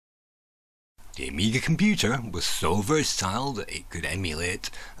The Amiga computer was so versatile that it could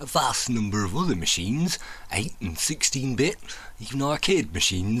emulate a vast number of other machines, 8 and 16-bit, even arcade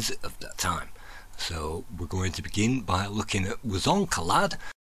machines of that time. So we're going to begin by looking at Wzonka Lad,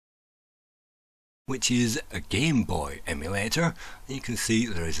 which is a GameBoy emulator. And you can see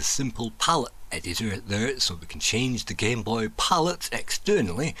there is a simple palette editor there, so we can change the GameBoy palette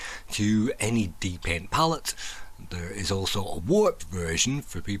externally to any D-Paint palette. There is also a warped version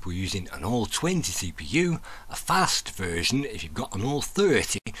for people using an all-20 CPU, a fast version if you've got an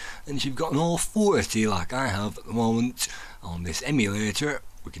all-30, and if you've got an all-40 like I have at the moment on this emulator,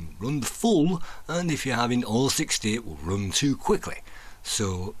 we can run the full, and if you're having all-60 it will run too quickly.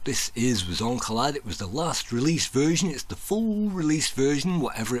 So this is Wzonka Lad. It was the last release version, it's the full release version,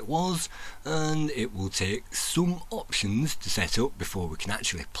 whatever it was, and it will take some options to set up before we can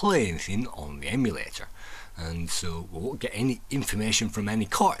actually play anything on the emulator. And so we won't get any information from any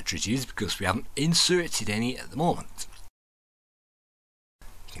cartridges because we haven't inserted any at the moment.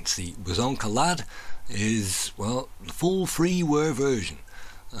 You can see Wzonka Lad is, well, the full freeware version,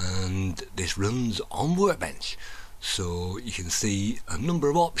 and this runs on Workbench. So you can see a number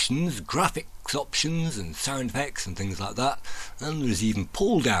of options, graphics options and sound effects and things like that, and there's even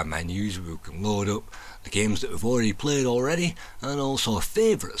pull down menus where we can load up the games that we've already played already, and also a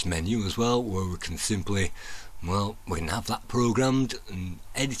favourites menu as well, where we can simply, well, we can have that programmed and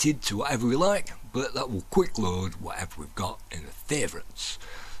edited to whatever we like, but that will quick load whatever we've got in the favourites.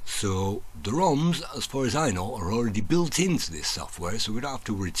 So the ROMs, as far as I know, are already built into this software, so we don't have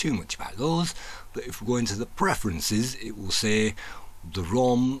to worry too much about those. But if we go into the preferences, it will say the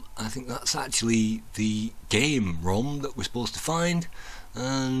ROM, I think that's actually the game ROM that we're supposed to find,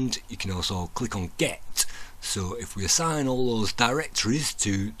 and you can also click on get. So if we assign all those directories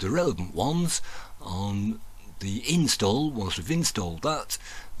to the relevant ones on the install, once we've installed that,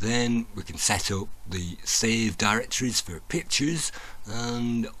 then we can set up the save directories for pictures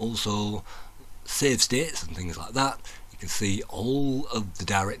and also save states and things like that. You can see all of the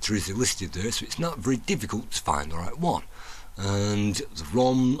directories are listed there, so it's not very difficult to find the right one. And the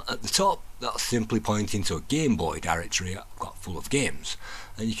ROM at the top, that's simply pointing to a Game Boy directory I've got full of games.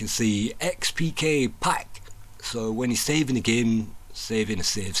 And you can see XPK pack, so when you're saving a game, saving a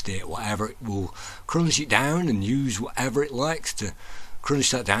save state or whatever, it will crunch it down and use whatever it likes to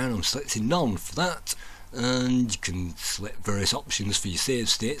crunch that down. I'm selecting none for that, and you can select various options for your save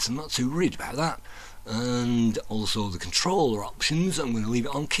states. I'm not too worried about that. And also the controller options, I'm going to leave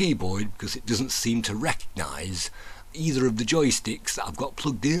it on keyboard because it doesn't seem to recognise either of the joysticks that I've got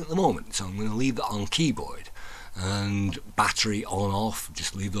plugged in at the moment, so I'm going to leave that on keyboard. And battery on off,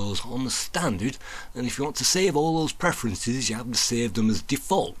 just leave those on the standard. And if you want to save all those preferences, you have to save them as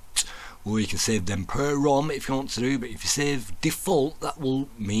default, or you can save them per ROM if you want to do, but if you save default, that will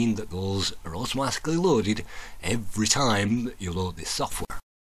mean that those are automatically loaded every time that you load this software.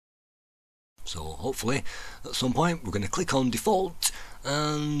 So hopefully at some point we're going to click on default,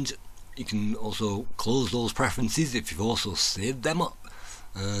 and you can also close those preferences if you've also saved them up.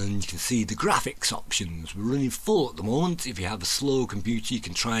 And you can see the graphics options. We're running full at the moment. If you have a slow computer, you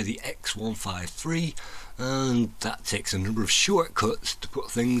can try the X153, and that takes a number of shortcuts to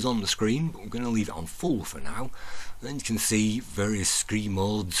put things on the screen, but we're going to leave it on full for now. Then you can see various screen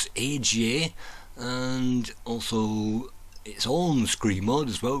modes, AGA, and also its own screen mode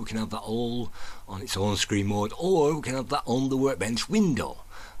as well. We can have that all on its own screen mode, or we can have that on the Workbench window.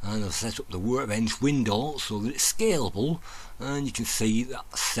 And I've set up the Workbench window so that it's scalable, and you can see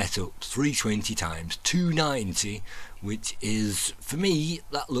that set up 320 times 290, which is, for me,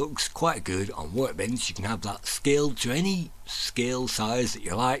 that looks quite good on Workbench. You can have that scaled to any scale size that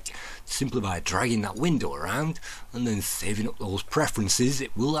you like simply by dragging that window around and then saving up those preferences.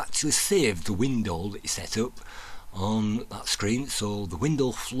 It will actually save the window that you set up on that screen, so the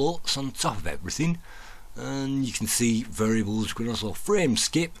window floats on top of everything. And you can see variables. We can also frame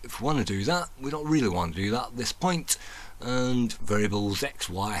skip if we want to do that. We don't really want to do that at this point. And variables X,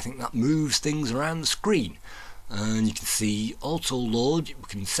 Y, I think that moves things around the screen. And you can see auto load. We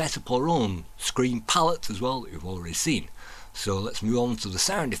can set up our own screen palette as well that we've already seen. So let's move on to the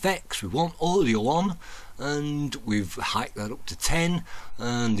sound effects. We want audio on, and we've hiked that up to 10,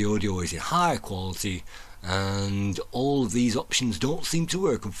 and the audio is in higher quality. And all of these options don't seem to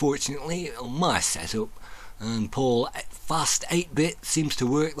work, unfortunately, on my setup. And Paul Fast 8-bit seems to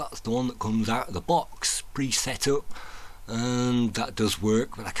work. That's the one that comes out of the box pre-set up, and that does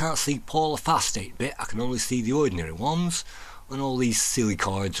work, but I can't see Paul Fast 8-bit. I can only see the ordinary ones, and all these silly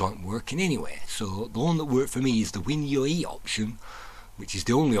cards aren't working anyway. So the one that worked for me is the WinUAE option, which is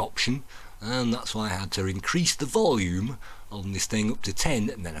the only option, and that's why I had to increase the volume on this thing up to 10,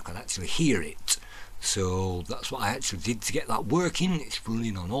 and then I can actually hear it. So that's what I actually did to get that working. It's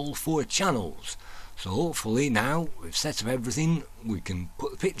running on all 4 channels. So hopefully now we've set up everything, we can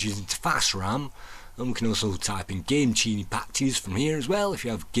put the pictures into fast RAM, and we can also type in Game Genie patches from here as well. If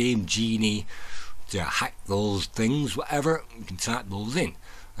you have Game Genie to hack those things, whatever, you can type those in.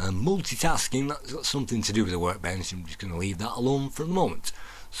 And multitasking, that's got something to do with the workbench. I'm just going to leave that alone for the moment.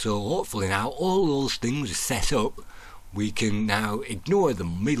 So hopefully now all those things are set up. We can now ignore the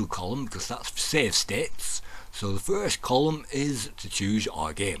middle column because that's for save states. So the first column is to choose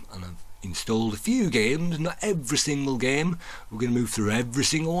our game, and I've installed a few games, not every single game. We're going to move through every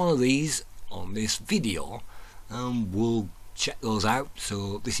single one of these on this video, and we'll check those out.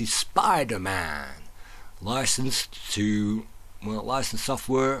 So this is Spider-Man, licensed to, well, licensed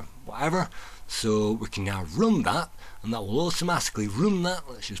software, whatever. So we can now run that, and that will automatically run that.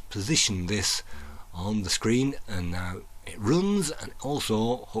 Let's just position this on the screen, and now it runs, and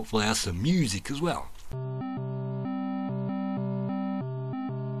also hopefully has some music as well.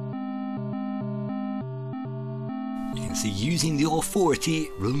 You can see using the 040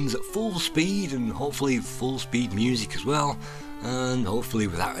 it runs at full speed, and hopefully full speed music as well, and hopefully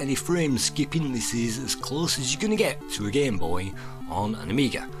without any frame skipping. This is as close as you're going to get to a Game Boy on an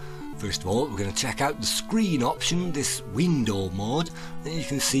Amiga. First of all, we're going to check out the screen option, this window mode. And you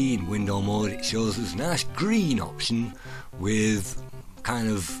can see in window mode it shows us a nice green option with kind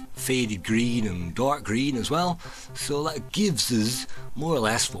of faded green and dark green as well. So that gives us more or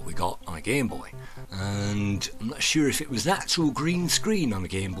less what we got on a Game Boy. And I'm not sure if it was an actual green screen on a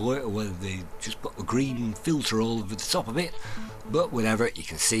Game Boy or whether they just put a green filter all over the top of it. But whatever, you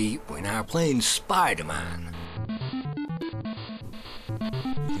can see we're now playing Spider-Man.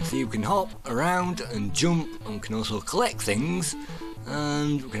 See, we can hop around and jump, and we can also collect things,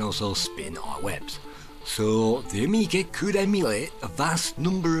 and we can also spin our webs. So the Amiga could emulate a vast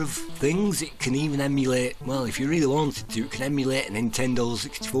number of things. It can even emulate, well, if you really wanted to, it can emulate a Nintendo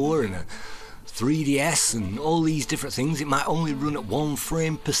 64 and a 3DS and all these different things. It might only run at 1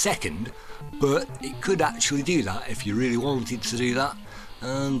 frame per second, but it could actually do that if you really wanted to do that.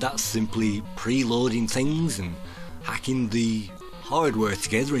 And that's simply preloading things and hacking the hardware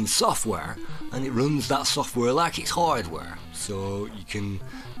together in software, and it runs that software like it's hardware. So you can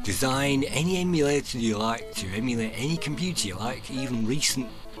design any emulator you like to emulate any computer you like, even recent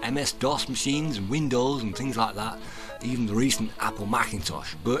MS-DOS machines and Windows and things like that, even the recent Apple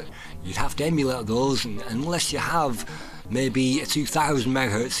Macintosh. But you'd have to emulate those, and unless you have maybe a 2000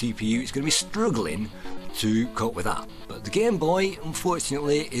 MHz CPU, it's going to be struggling to cope with that. But the Game Boy,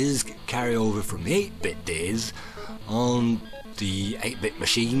 unfortunately, is carryover from the 8-bit days on the 8-bit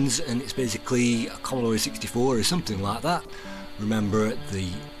machines, and it's basically a Commodore 64 or something like that. Remember, the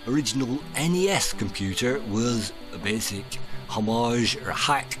original NES computer was a basic homage or a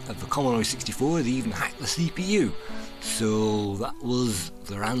hack of the Commodore 64. They even hacked the CPU. So that was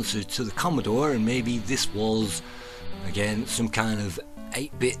their answer to the Commodore, and maybe this was again some kind of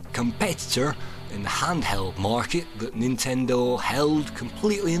 8-bit competitor in the handheld market that Nintendo held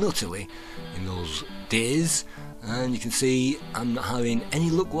completely and utterly in those days. And you can see I'm not having any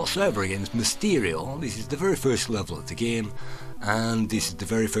luck whatsoever against Mysterio. This is the very first level of the game, and this is the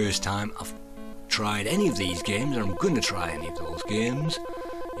very first time I've tried any of these games, or I'm going to try any of those games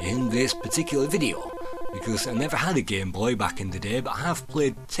in this particular video, because I never had a Game Boy back in the day, but I have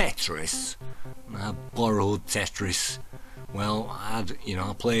played Tetris. I have borrowed Tetris. Well, I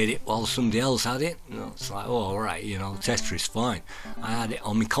played it while somebody else had it. It's like, oh, alright, Tetris, fine. I had it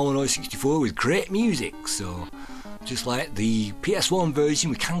on my Commodore 64 with great music, so just like the PS1 version,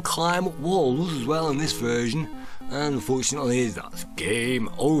 we can climb up walls as well in this version, and unfortunately that's game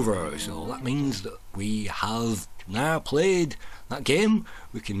over. So that means that we have now played that game.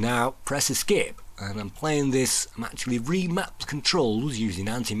 We can now press escape, and I'm playing this. I'm actually remapped controls using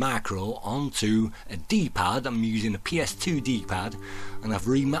anti-macro onto a D-pad. I'm using a PS2 D-pad, and I've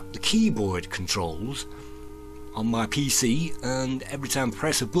remapped the keyboard controls on my PC, and every time I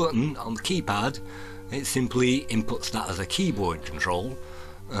press a button on the keypad, it simply inputs that as a keyboard control,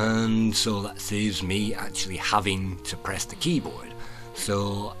 and so that saves me actually having to press the keyboard.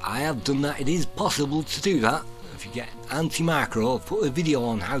 So I have done that. It is possible to do that. If you get anti-macro, I've put a video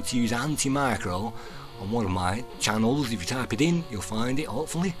on how to use anti-macro on one of my channels. If you type it in, you'll find it,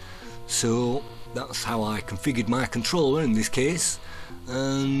 hopefully. So that's how I configured my controller in this case,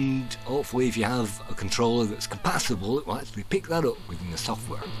 and hopefully if you have a controller that's compatible, it will actually pick that up within the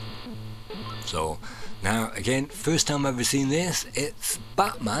software. So now again, first time I've ever seen this, it's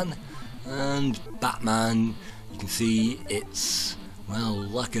Batman, and Batman, you can see it's, well,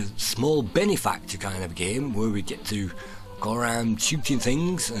 like a small benefactor kind of game where we get to go around shooting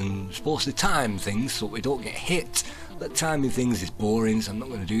things and supposed to time things so we don't get hit, but timing things is boring, so I'm not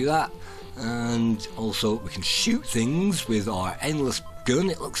going to do that. And also we can shoot things with our endless gun,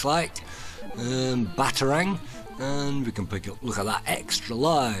 it looks like, batarang, and we can pick up, look at that, extra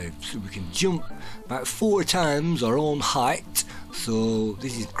lives, so we can jump about 4 times our own height. So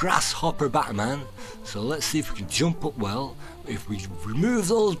this is Grasshopper Batman, so let's see if we can jump up well. If we remove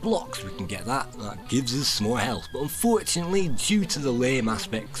those blocks we can get that gives us some more health, but unfortunately due to the lame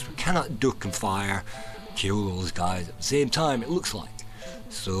aspects we cannot duck and fire, kill those guys at the same time, it looks like.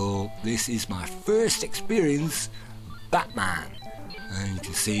 So this is my first experience of Batman, and you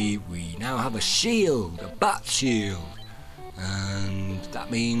can see we now have a shield, a bat shield, and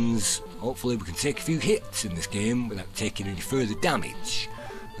that means hopefully we can take a few hits in this game without taking any further damage.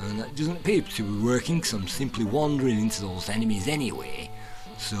 And that doesn't appear to be working because I'm simply wandering into those enemies anyway,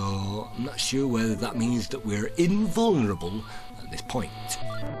 so I'm not sure whether that means that we're invulnerable at this point.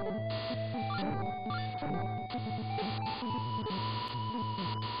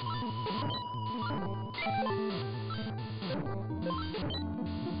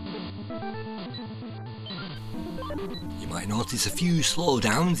 You might notice a few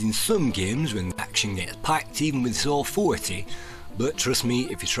slowdowns in some games when the action gets packed even with this 40, but trust me,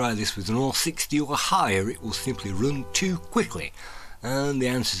 if you try this with an 60 or higher it will simply run too quickly. And the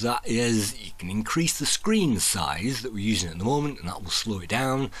answer to that is you can increase the screen size that we're using at the moment and that will slow it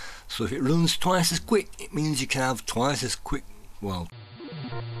down. So if it runs twice as quick it means you can have twice as quick, well,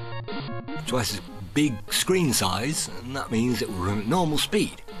 twice as big screen size, and that means it will run at normal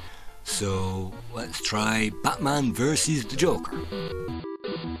speed. So let's try Batman versus the Joker.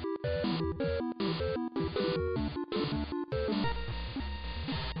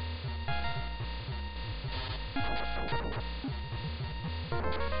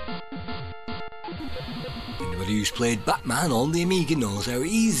 Anybody who's played Batman on the Amiga knows how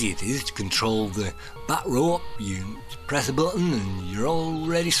easy it is to control the bat rope. You press a button and you're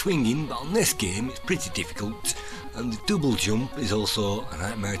already swinging, but on this game it's pretty difficult. And the double jump is also a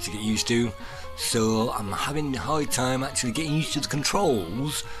nightmare to get used to, so I'm having a hard time actually getting used to the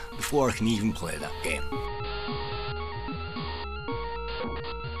controls before I can even play that game.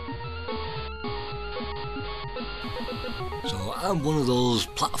 So I'm one of those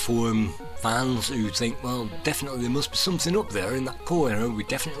platform fans who think, well, definitely there must be something up there in that corner, we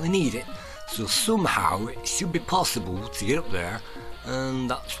definitely need it, so somehow it should be possible to get up there. And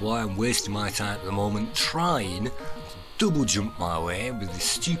that's why I'm wasting my time at the moment trying to double jump my way with this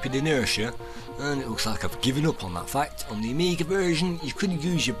stupid inertia, and it looks like I've given up on that fact. On the Amiga version you could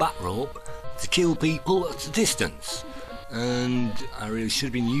use your bat rope to kill people at a distance, and I really should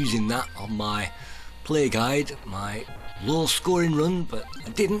have been using that on my play guide, my low scoring run, but I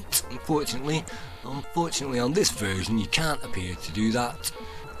didn't, unfortunately. Unfortunately on this version you can't appear to do that,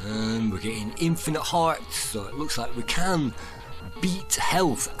 and we're getting infinite hearts, so it looks like we can beat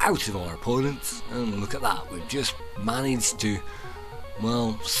health out of our opponents. And look at that, we've just managed to,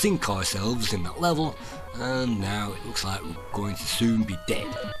 well, sink ourselves in that level, and now it looks like we're going to soon be dead.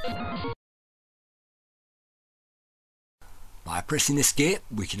 By pressing escape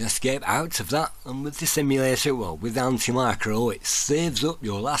we can escape out of that, and with this emulator, well, with anti-micro it saves up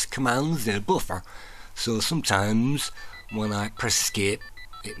your last commands in a buffer, so sometimes when I press escape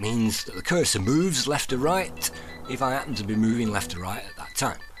it means that the cursor moves left or right if I happen to be moving left or right at that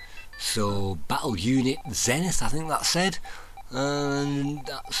time. So Battle Unit Zenith, I think that said, and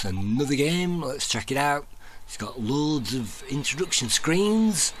that's another game, let's check it out. It's got loads of introduction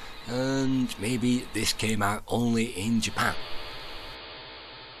screens, and maybe this came out only in Japan.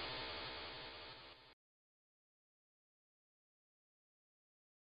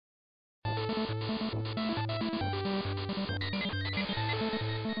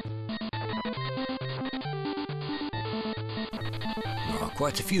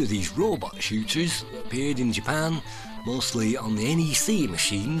 Quite a few of these robot shooters appeared in Japan, mostly on the NEC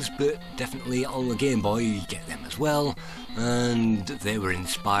machines, but definitely on the GameBoy you get them as well, and they were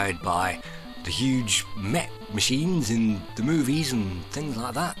inspired by the huge mech machines in the movies and things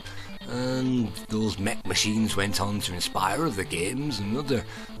like that, and those mech machines went on to inspire other games and other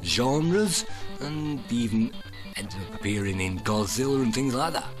genres, and even ended up appearing in Godzilla and things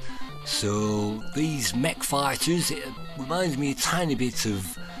like that. So these mech fighters, it reminds me a tiny bit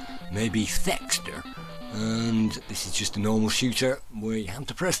of maybe Thexter, and this is just a normal shooter where you have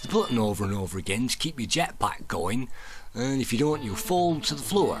to press the button over and over again to keep your jetpack going, and if you don't you'll fall to the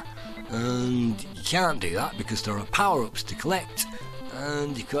floor, and you can't do that because there are power-ups to collect,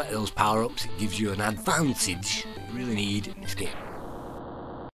 and you collect those power-ups, it gives you an advantage that you really need in this game.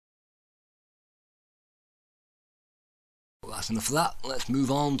 enough of that. Let's move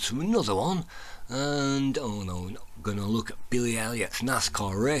on to another one. And oh no, we're not gonna look at Billy Elliott's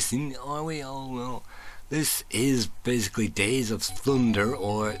NASCAR racing, are we? Oh no. This is basically Days of Thunder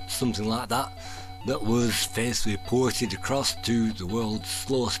or something like that, that was faithfully ported across to the world's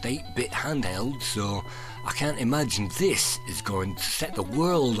slowest 8-bit handheld, so I can't imagine this is going to set the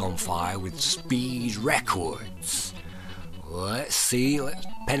world on fire with speed records. Let's see, let's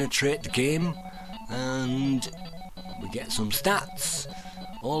penetrate the game and we get some stats,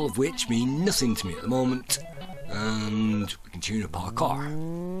 all of which mean nothing to me at the moment, and we can tune up our car.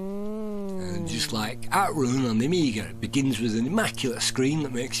 And just like Outrun on the Amiga, it begins with an immaculate screen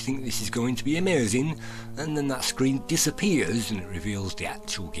that makes you think this is going to be amazing, and then that screen disappears and it reveals the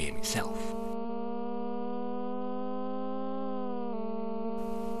actual game itself.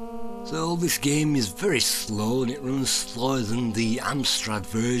 So this game is very slow, and it runs slower than the Amstrad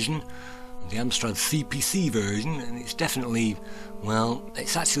version, the Amstrad CPC version, and it's definitely, well,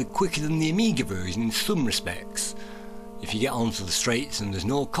 it's actually quicker than the Amiga version in some respects. If you get onto the straights and there's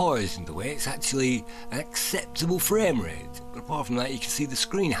no cars in the way, it's actually an acceptable frame rate. But apart from that, you can see the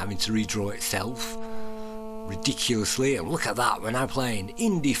screen having to redraw itself ridiculously, and look at that, we're now playing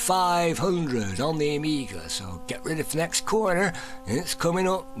Indy 500 on the Amiga, so get ready for the next corner, and it's coming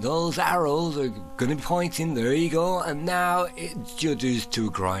up, those arrows are going to be pointing, there you go, and now it judders to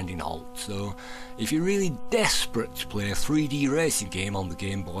a grinding halt. So if you're really desperate to play a 3D racing game on the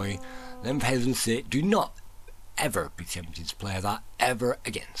Game Boy, then for heaven's sake do not ever be tempted to play that ever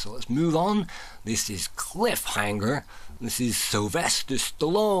again. So let's move on. This is Cliffhanger. This is Sylvester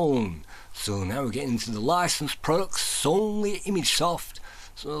Stallone. So now we're getting into the licensed products, Sony ImageSoft,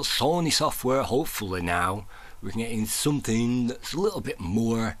 so Sony software. Hopefully now we can get into something that's a little bit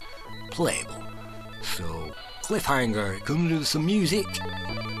more playable. So Cliffhanger, comes with some music.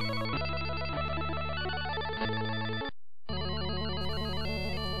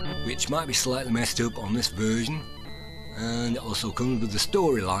 Which might be slightly messed up on this version, and it also comes with the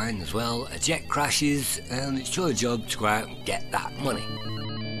storyline as well. A jet crashes and it's your job to go out and get that money.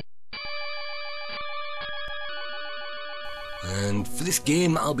 And for this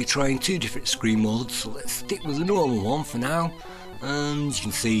game I'll be trying 2 different screen modes, so let's stick with the normal one for now. And you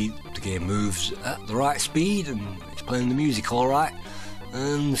can see the game moves at the right speed and it's playing the music alright,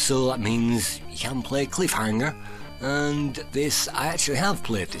 and so that means you can play Cliffhanger. And this, I actually have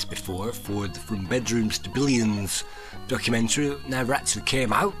played this before for the From Bedrooms to Billions documentary that never actually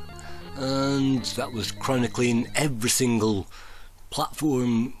came out, and that was chronicling every single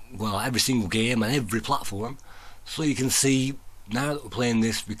platform, well, every single game and every platform. So you can see now that we're playing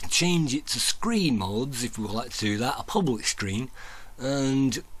this, we can change it to screen modes if we would like to do that, a public screen.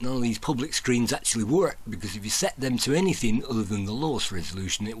 And none of these public screens actually work, because if you set them to anything other than the lowest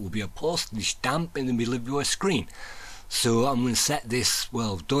resolution, it will be a postage stamp in the middle of your screen. So I'm going to set this,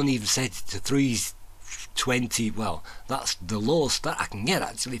 well, don't even set it to 320, well, that's the lowest that I can get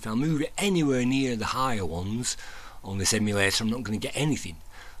actually. If I move it anywhere near the higher ones on this emulator, I'm not going to get anything.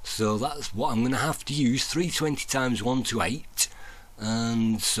 So that's what I'm going to have to use, 320 times 128.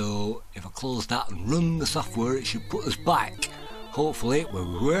 And so if I close that and run the software, it should put us back, hopefully, where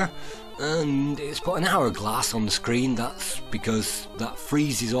we were. And it's put an hourglass on the screen. That's because that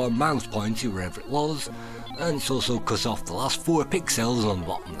freezes our mouse pointer wherever it was, and it's also cut off the last 4 pixels on the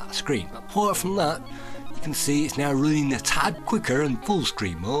bottom of that screen. But apart from that, you can see it's now running a tad quicker in full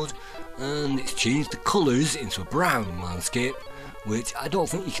screen mode, and it's changed the colours into a brown landscape, which I don't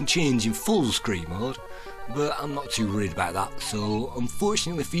think you can change in full screen mode, but I'm not too worried about that. So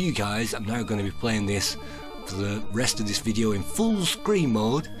unfortunately for you guys, I'm now going to be playing this for the rest of this video in full screen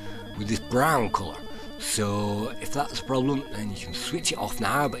mode with this brown colour. So if that's a problem, then you can switch it off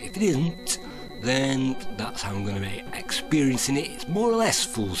now, but if it isn't, then that's how I'm going to be experiencing it. It's more or less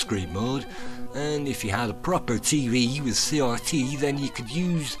full screen mode, and if you had a proper TV with CRT, then you could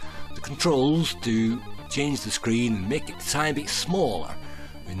use the controls to change the screen and make it a tiny bit smaller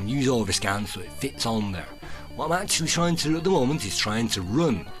and use overscan so it fits on there. What I'm actually trying to do at the moment is trying to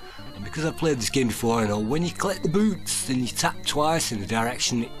run, and because I've played this game before, I know when you collect the boots and you tap twice in the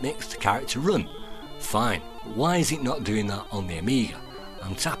direction, it makes the character run. Fine, but why is it not doing that on the Amiga?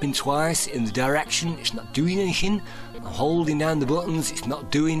 I'm tapping twice in the direction, it's not doing anything. I'm holding down the buttons, it's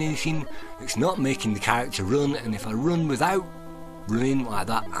not doing anything. It's not making the character run, and if I run without running like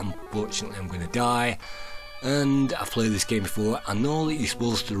that, unfortunately I'm going to die. And I've played this game before, I know that you're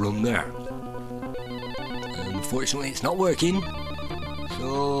supposed to run there, and unfortunately it's not working.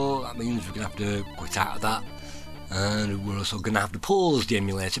 So that means we're going to have to quit out of that, and we're also going to have to pause the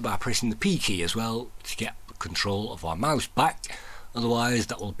emulator by pressing the P key as well to get control of our mouse back, otherwise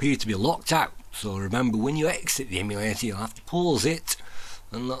that will appear to be locked out. So remember, when you exit the emulator you'll have to pause it,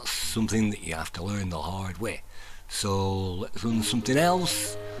 and that's something that you have to learn the hard way. So let's run something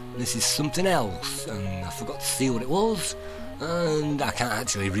else. This is something else, and I forgot to see what it was, and I can't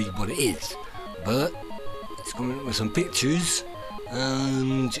actually read what it is, but it's coming up with some pictures,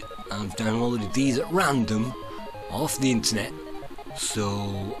 and I've downloaded these at random off the internet.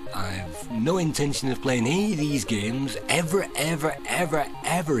 So I've no intention of playing any of these games ever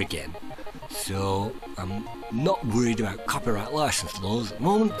again. So I'm not worried about copyright license laws at the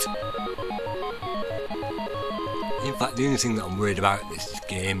moment. In fact, the only thing that I'm worried about is this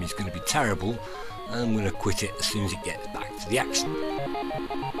game is going to be terrible, and I'm going to quit it as soon as it gets back to the action.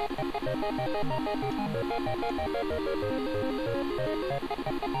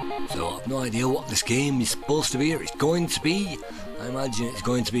 So I've no idea what this game is supposed to be, or it's going to be. I imagine it's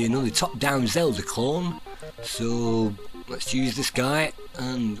going to be another top-down Zelda clone. So let's use this guy,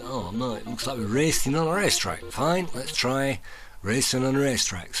 and oh no, it looks like we're racing on a racetrack. Fine, let's try racing on a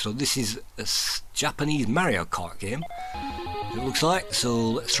racetrack. So this is a Japanese Mario Kart game, it looks like. So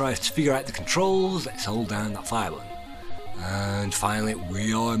let's try to figure out the controls. Let's hold down that fire button, and finally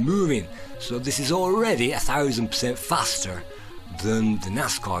we are moving. So this is already 1000% faster than the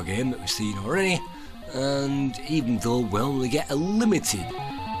NASCAR game that we've seen already, and even though we only get a limited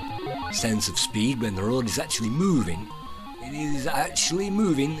sense of speed when the road is actually moving, it is actually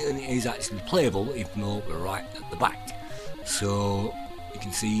moving and it is actually playable, even though we're right at the back. So you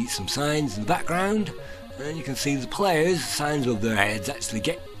can see some signs in the background, and you can see the players' signs above their heads actually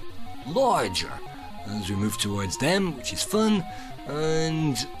get larger as we move towards them, which is fun.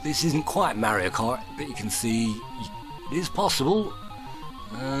 And this isn't quite Mario Kart, but you can see it is possible,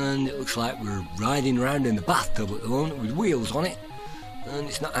 and it looks like we're riding around in the bathtub at the moment with wheels on it, and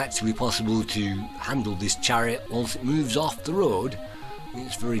it's not actually possible to handle this chariot once it moves off the road.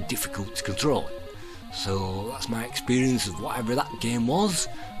 It's very difficult to control it. So that's my experience of whatever that game was,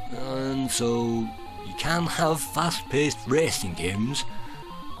 and so you can have fast-paced racing games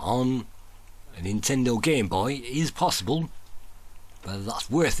on a Nintendo Game Boy. It is possible. Whether that's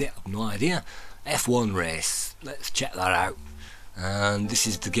worth it, I've no idea. F1 race, let's check that out. And this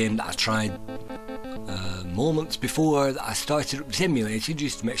is the game that I tried moments before that I started up this emulator,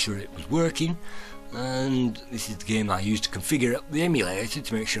 just to make sure it was working. And this is the game I used to configure up the emulator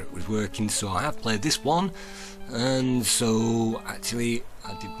to make sure it was working. So I have played this one, and so actually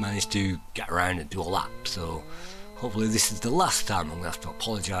I did manage to get around and do a lap. So hopefully this is the last time I'm going to have to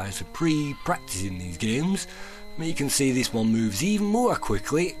apologise for pre-practicing these games. But you can see this one moves even more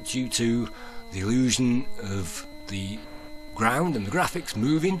quickly due to the illusion of the ground and the graphics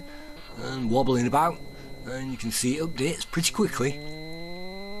moving and wobbling about, and you can see it updates pretty quickly,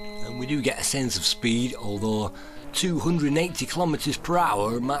 and we do get a sense of speed, although 280 kilometers per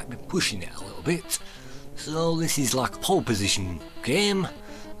hour might be pushing it a little bit. So this is like a pole position game,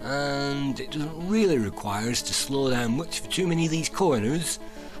 and it doesn't really require us to slow down much for too many of these corners,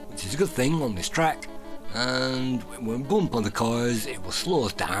 which is a good thing on this track. And when we bump on the cars, it will slow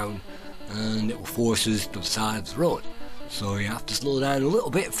us down and it will force us to the side of the road. So you have to slow down a little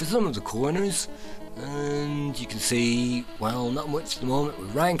bit for some of the corners, and you can see, well, not much at the moment. We're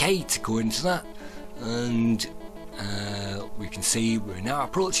rank 8 according to that, and we can see we're now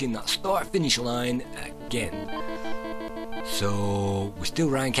approaching that start finish line again. So we're still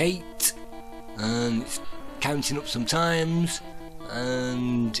rank 8, and it's counting up sometimes,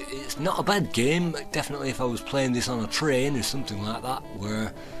 and it's not a bad game. Definitely if I was playing this on a train or something like that,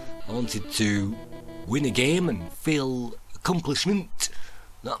 where I wanted to win a game and feel accomplishment,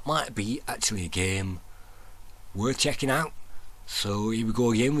 that might be actually a game worth checking out. So here we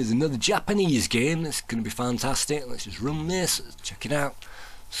go again with another Japanese game. That's going to be fantastic. Let's just run this, let's check it out.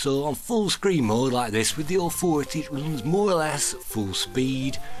 So on full screen mode like this with the 040, it runs more or less at full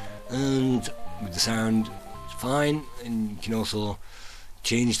speed, and with the sound it's fine. And you can also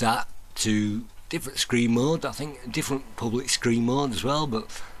change that to different screen mode, I think a different public screen mode as well,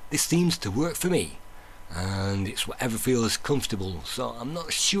 but this seems to work for me, and it's whatever feels comfortable. So I'm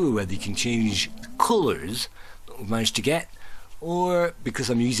not sure whether you can change the colours that we've managed to get, or because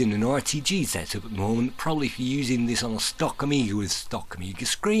I'm using an RTG setup at the moment, probably if you're using this on a stock Amiga with stock Amiga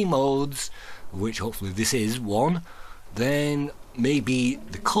screen modes, of which hopefully this is one, then maybe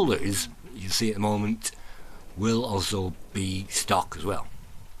the colours you see at the moment will also be stock as well.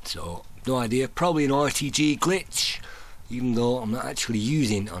 So no idea, probably an RTG glitch, even though I'm not actually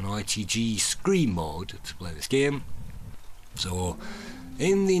using an RTG screen mode to play this game. So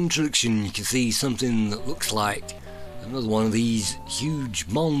in the introduction you can see something that looks like another one of these huge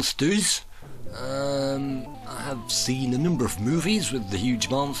monsters. I have seen a number of movies with the huge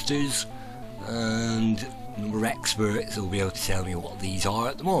monsters, and a number of experts will be able to tell me what these are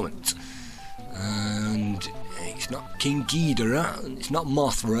at the moment. And it's not King Ghidorah, and it's not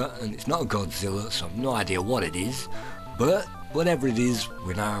Mothra, and it's not Godzilla, so I've no idea what it is. But whatever it is,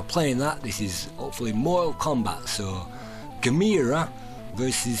 we're now playing that. This is hopefully Mortal Kombat, so Gamera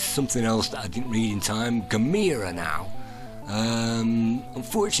versus something else that I didn't read in time. Gamera now.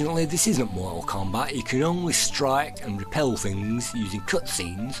 Unfortunately, this isn't Mortal Kombat. You can only strike and repel things using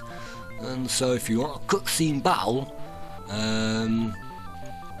cutscenes, and so if you want a cutscene battle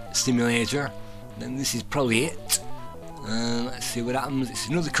simulator, then this is probably it. Let's see what happens. It's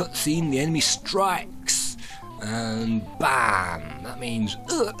another cutscene. The enemy strikes, and bam! That means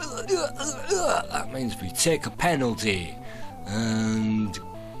we take a penalty, and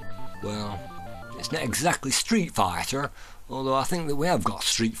well, it's not exactly Street Fighter, although I think that we have got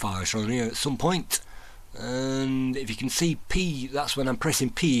Street Fighter on here at some point. And if you can see P, that's when I'm pressing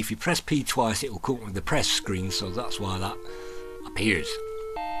P. If you press P twice, it will come up with the press screen, so that's why that appears.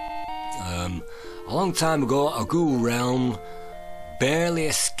 A long time ago, a ghoul realm barely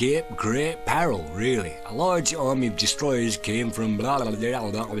escaped great peril, really. A large army of destroyers came from blah blah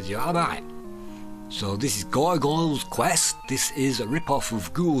blah blah blah. So this is Gargoyle's Quest. This is a rip-off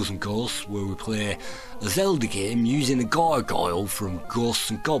of Ghouls and Ghosts, where we play a Zelda game using a gargoyle from Ghosts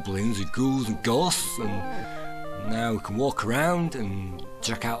and Goblins with Ghouls and Ghosts, and now we can walk around and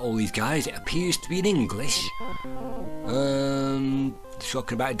check out all these guys. It appears to be in English.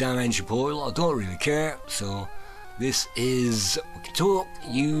 Talking about Dimension Portal, I don't really care. So this is, we can talk,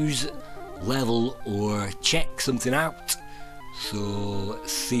 use, level, or check something out. So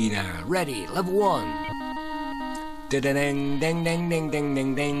let's see now. Ready, level 1. Ding ding ding ding ding ding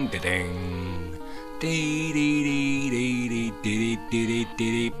ding ding ding. Dee dee dee dee dee dee dee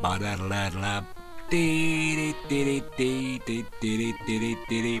dee ba da da da. Dee dee dee dee dee dee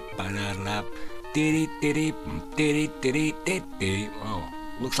dee ba da da. Dee dee dee dee dee dee dee. Oh,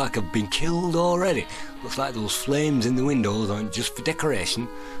 looks like I've been killed already. Looks like those flames in the windows aren't just for decoration.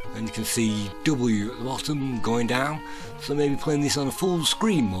 And you can see W at the bottom going down, so maybe playing this on a full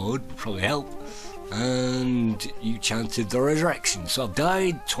screen mode would probably help. And you chanted the resurrection, so I've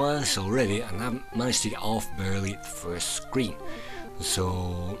died twice already and I haven't managed to get off barely at the first screen.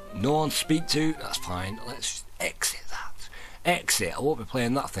 So no one to speak to, that's fine. Let's just exit that. Exit, I won't be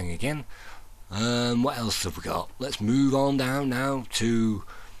playing that thing again. What else have we got? Let's move on down now to,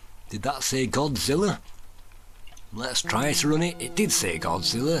 did that say Godzilla? Let's try to run it. It did say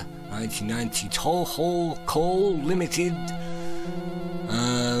Godzilla, 1990 Toho Coal Limited.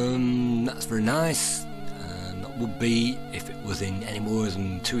 That's very nice. That would be if it was in any more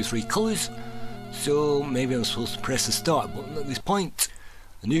than 2 or 3 colours. So maybe I'm supposed to press the start button at this point.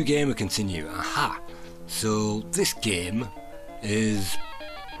 The new game will continue. Aha! So this game is,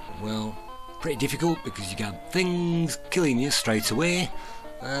 well, pretty difficult because you got things killing you straight away,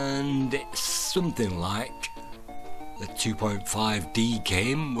 and it's something like the 2.5D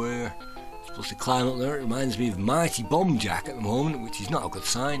game where you're supposed to climb up there. It reminds me of Mighty Bomb Jack at the moment, which is not a good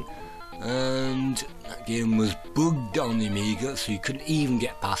sign. And that game was bugged on the Amiga, so you couldn't even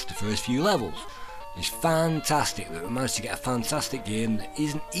get past the first few levels. It's fantastic that we managed to get a fantastic game that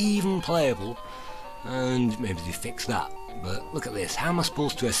isn't even playable, and maybe they fix that. But look at this, how am I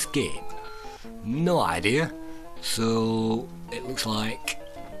supposed to escape? No idea. So it looks like,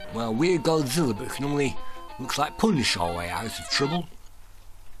 well, we're Godzilla, but we can only, looks like, punch our way out of trouble,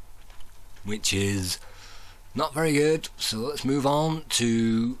 which is not very good. So let's move on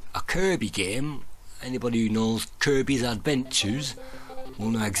to a Kirby game. Anybody who knows Kirby's Adventures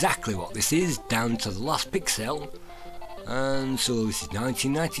will know exactly what this is, down to the last pixel. And so this is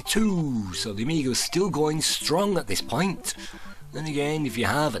 1992, so the Amiga was still going strong at this point. Then again, if you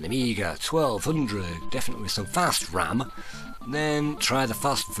have an Amiga 1200, definitely with some fast RAM, then try the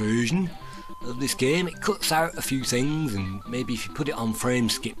fast version of this game. It cuts out a few things, and maybe if you put it on frame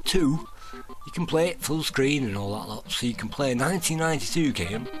skip 2, you can play it full screen and all that lot. So you can play a 1992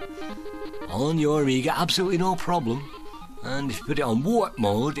 game on your Amiga, absolutely no problem. And if you put it on warp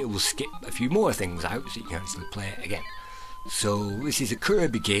mode, it will skip a few more things out, so you can actually play it again. So this is a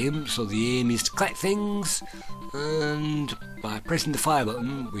Kirby game, so the aim is to collect things, and by pressing the fire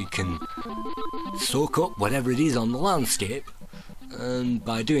button we can soak up whatever it is on the landscape, and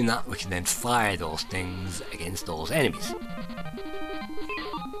by doing that we can then fire those things against those enemies.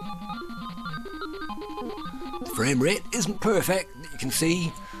 The frame rate isn't perfect, you can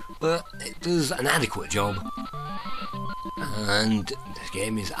see, but it does an adequate job, and this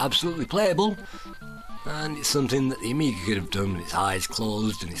game is absolutely playable. And it's something that the Amiga could have done with its eyes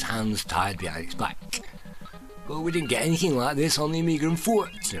closed and its hands tied behind its back. But we didn't get anything like this on the Amiga,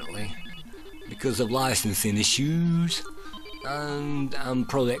 unfortunately. because of licensing issues, and I'm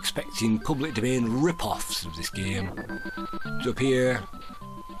probably expecting public domain rip-offs of this game to appear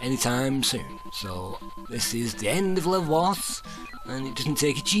anytime soon. So this is the end of level boss, and it doesn't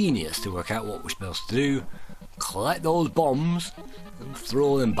take a genius to work out what we're supposed to do. Collect those bombs and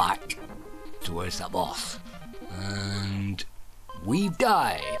throw them back towards that boss. And we've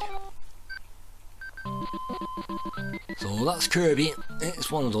died. So that's Kirby.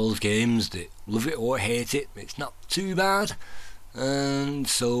 It's one of those games that love it or hate it. It's not too bad, and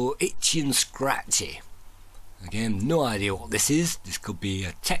so itchy and scratchy. Again, no idea what this is. This could be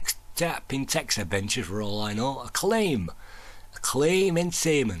a text adventure for all I know. A claim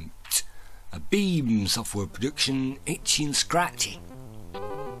entertainment, a Beam software production. Itchy and scratchy.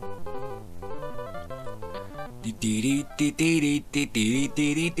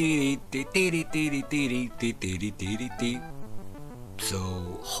 So,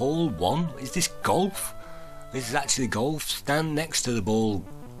 hole 1, is this golf? This is actually golf. Stand next to the ball.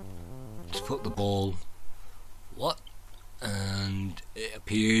 Let's put the ball. What? And it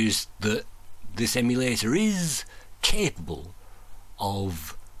appears that this emulator is capable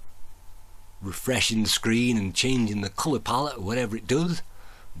of refreshing the screen and changing the colour palette or whatever it does,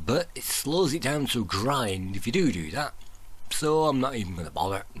 but it slows it down to a grind if you do that. So I'm not even going to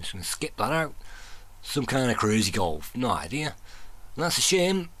bother. I'm just going to skip that out. Some kind of crazy golf, no idea. And that's a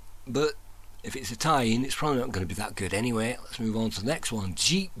shame, but if it's a tie-in, it's probably not going to be that good anyway. Let's move on to the next one.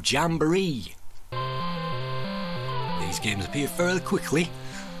 Jeep Jamboree. These games appear fairly quickly,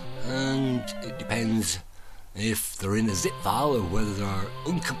 and it depends if they're in a zip file or whether they're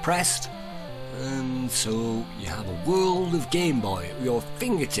uncompressed. And so you have a world of GameBoy at your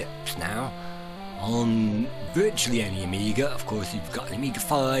fingertips now on virtually any Amiga. Of course, if you've got an Amiga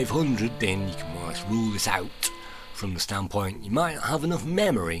 500, then you can more or less rule this out from the standpoint you might not have enough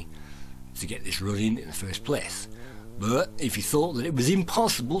memory to get this running in the first place. But if you thought that it was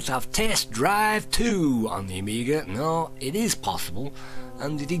impossible to have Test Drive 2 on the Amiga, no, it is possible,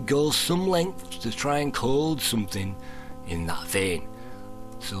 and they did go some lengths to try and code something in that vein.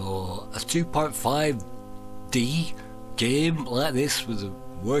 So a 2.5D game like this with a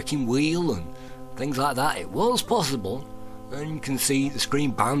working wheel and things like that, it was possible, and you can see the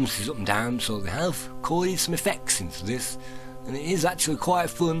screen bounces up and down, so they have coded some effects into this, and it is actually quite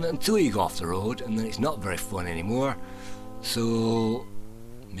fun until you go off the road, and then it's not very fun anymore. So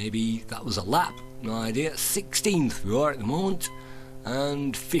maybe that was a lap, no idea. 16th we are at the moment,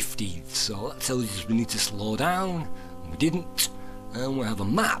 and 50th, so that tells us we need to slow down, and we didn't. And we have a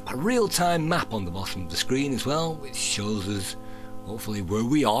map, a real-time map on the bottom of the screen as well, which shows us hopefully where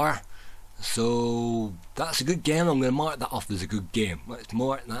we are. So that's a good game. I'm going to mark that off as a good game. Let's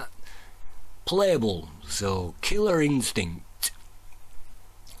mark that playable. So Killer Instinct.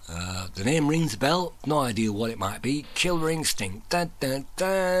 The name rings a bell. No idea what it might be. Killer Instinct. Dun, dun,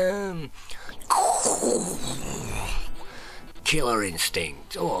 dun. Killer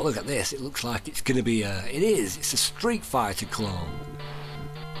Instinct. Oh, look at this. It looks like it's going to be a... It is. It's a Street Fighter clone.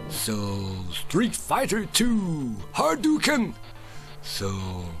 So, Street Fighter 2 Hadouken.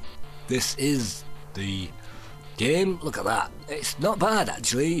 So, this is the game. Look at that. It's not bad,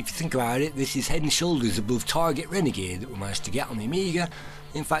 actually. If you think about it, this is head and shoulders above Target Renegade that we managed to get on the Amiga.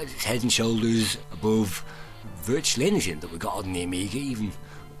 In fact, it's head and shoulders above virtually anything that we got on the Amiga, even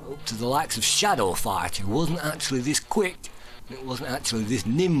up to the likes of Shadow Fighter. It wasn't actually this quick. It wasn't actually this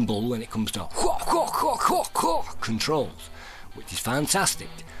nimble when it comes to controls, which is fantastic.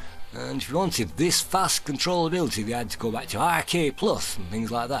 And if you wanted this fast controllability, they had to go back to RK Plus and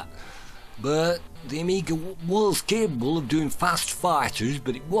things like that. But the Amiga was capable of doing fast fighters,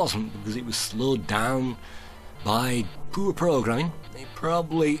 but it wasn't, because it was slowed down by poor programming. It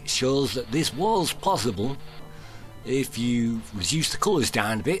probably shows that this was possible if you reduce the colours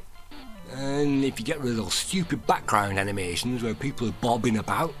down a bit, and if you get rid of those stupid background animations where people are bobbing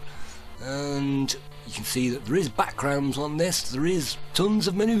about. And you can see that there is backgrounds on this, there is tons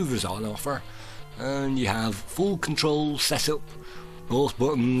of manoeuvres on offer, and you have full control setup, both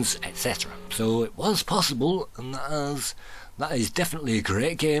buttons, etc. So it was possible, and that is definitely a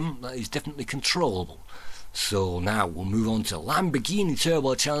great game. That is definitely controllable. So now we'll move on to Lamborghini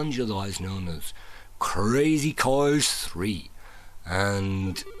Turbo Challenge, otherwise known as Crazy Cars 3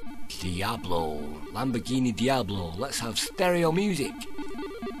 and Diablo. Lamborghini Diablo. Let's have stereo music.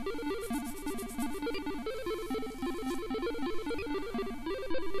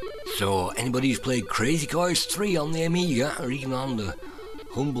 So anybody who's played Crazy Cars 3 on the Amiga, or even on the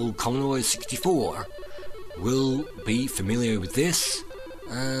humble Commodore 64, will be familiar with this.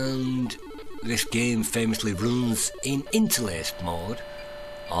 And this game famously runs in interlaced mode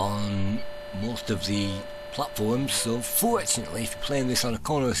on most of the platforms, so fortunately if you're playing this on a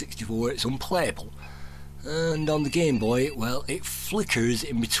Commodore 64 it's unplayable. And on the Game Boy, well, it flickers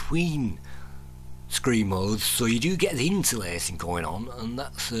in between screen modes, so you do get the interlacing going on, and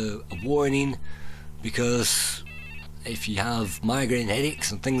that's a warning, because if you have migraine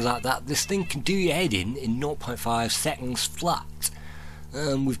headaches and things like that, this thing can do your head in 0.5 seconds flat.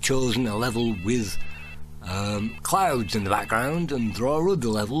 We've chosen a level with clouds in the background, and there are other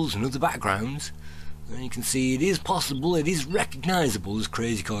levels and other backgrounds, and you can see it is possible, it is recognisable as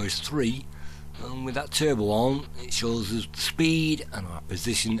Crazy Cars 3, and with that turbo on it shows us the speed and our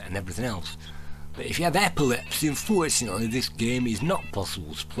position and everything else. But if you have epilepsy, unfortunately this game is not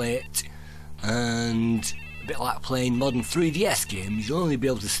possible to play it, and a bit like playing modern 3DS games, you'll only be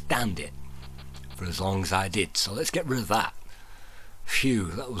able to stand it for as long as I did, so let's get rid of that. Phew,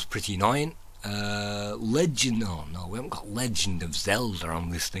 that was pretty annoying. Legend, oh no, we haven't got Legend of Zelda on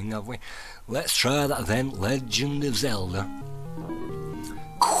this thing, have we? Let's try that then, Legend of Zelda.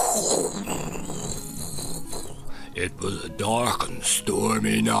 It was a dark and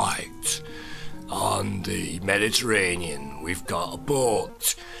stormy night on the Mediterranean. We've got a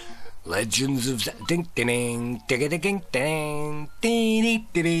boat. Legends of Zelda. Ding ding ding ding ding ding ding ding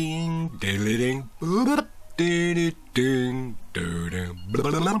ding ding ding ding.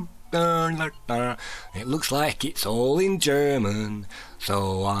 It looks like it's all in German,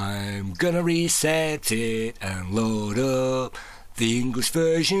 so I'm gonna reset it and load up the English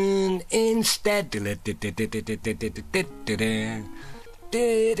version instead.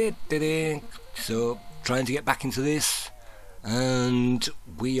 So, trying to get back into this, and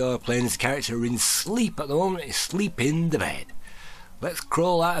we are playing this character in sleep at the moment. He's asleep in the bed. Let's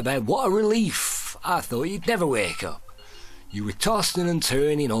crawl out of bed. What a relief! I thought you'd never wake up. You were tossing and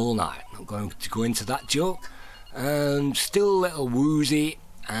turning all night. I'm not going to go into that joke. And still a little woozy,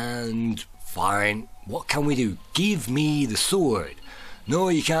 and fine. What can we do? Give me the sword. No,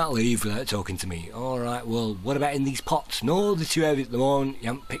 you can't leave without talking to me. Alright, well, what about in these pots? No, they're too heavy at the moment. You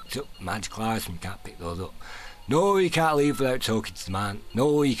haven't picked up magical items, you can't pick those up. No, you can't leave without talking to the man.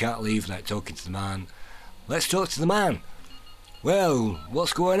 No, you can't leave without talking to the man. Let's talk to the man. Well,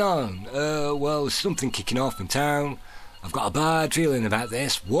 what's going on? Well, there's something kicking off in town. I've got a bad feeling about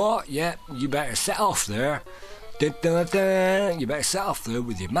this. What? Yep, you better set off there. Dun, dun, dun. You better set off there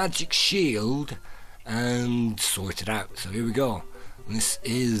with your magic shield and sort it out. So here we go. This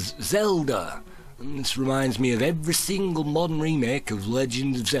is Zelda. And this reminds me of every single modern remake of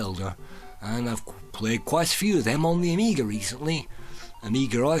Legend of Zelda. And I've played quite a few of them on the Amiga recently.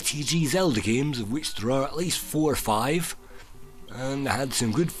 Amiga RTG Zelda games, of which there are at least 4 or 5. And I had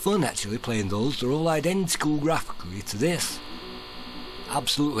some good fun actually playing those. They're all identical graphically to this.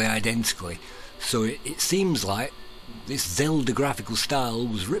 Absolutely identically. So it seems like this Zelda graphical style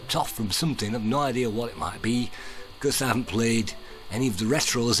was ripped off from something. I've no idea what it might be, because I haven't played any of the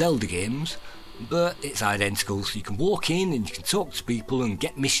retro Zelda games, but it's identical, so you can walk in and you can talk to people and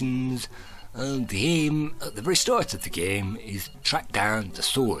get missions, and the aim at the very start of the game is to track down the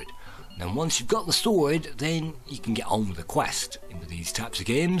sword. And once you've got the sword, then you can get on with the quest in these types of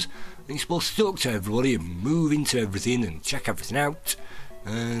games, and you're supposed to talk to everybody and move into everything and check everything out,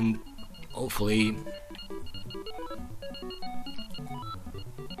 and hopefully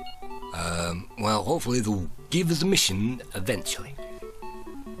hopefully they'll give us a mission eventually.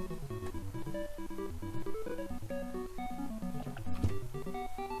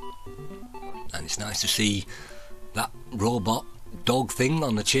 And it's nice to see that robot dog thing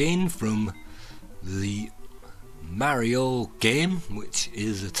on the chain from the Mario game, which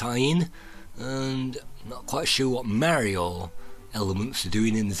is a tie-in, and I'm not quite sure what Mario elements are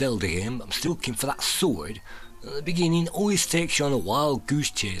doing in the Zelda game, but I'm still looking for that sword. At the beginning, always takes you on a wild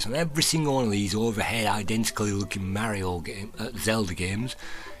goose chase on every single one of these overhead identically looking Zelda games.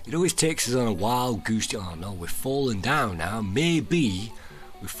 It always takes us on a wild goose chase. Oh no, we're falling down now. Maybe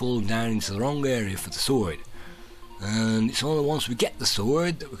we've fallen down into the wrong area for the sword. And it's only once we get the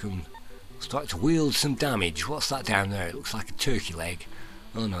sword that we can start to wield some damage. What's that down there? It looks like a turkey leg.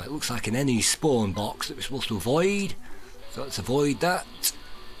 Oh no, it looks like an enemy spawn box that we're supposed to avoid. So let's avoid that.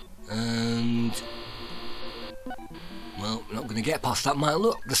 And well, we're not going to get past that mine.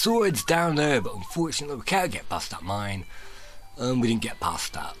 Look, the sword's down there, but unfortunately we can't get past that mine. And we didn't get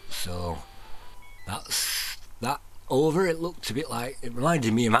past that. So that's that over. It looked a bit like, it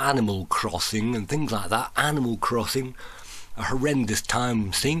reminded me of Animal Crossing and things like that. Animal Crossing, a horrendous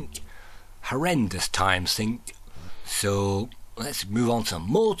time sink. So let's move on to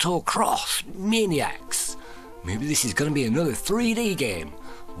Motocross Maniacs. Maybe this is going to be another 3D game,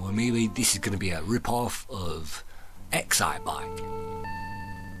 or maybe this is going to be a rip-off of Excitebike.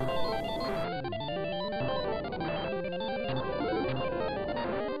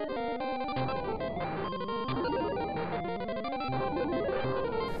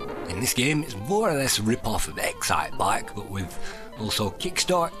 In this game, it's more or less a rip-off of Excite Bike, but with also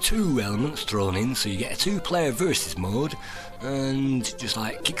Kickstart 2 elements thrown in, so you get a two-player versus mode, and just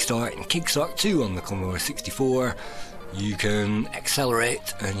like Kickstart and Kickstart 2 on the Commodore 64, you can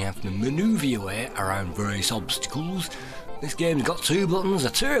accelerate and you have to manoeuvre your way around various obstacles. This game's got two buttons, a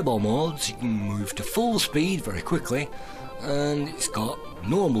turbo mode, so you can move to full speed very quickly, and it's got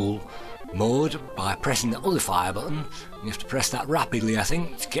normal mode by pressing the other fire button. You have to press that rapidly, I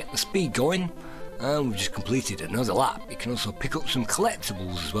think, to get the speed going. And we've just completed another lap. You can also pick up some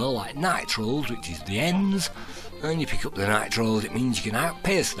collectibles as well, like nitros, which is the ends. And you pick up the nitros, it means you can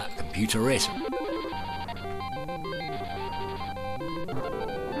outpace that computer racer.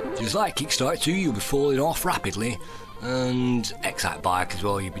 Just like Kickstart 2, you'll be falling off rapidly, and Excite Bike as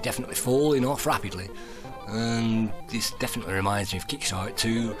well, you'll be definitely falling off rapidly. And this definitely reminds me of Kickstart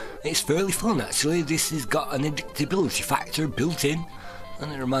 2. It's fairly fun actually. This has got an addictability factor built in,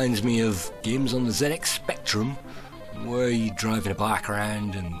 and it reminds me of games on the ZX Spectrum where you're driving a bike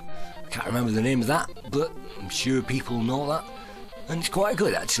around, and I can't remember the name of that, but I'm sure people know that, and it's quite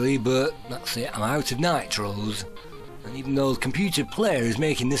good actually. But that's it, I'm out of nitros, and even though the computer player is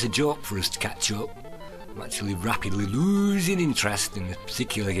making this a joke for us to catch up, I'm actually rapidly losing interest in this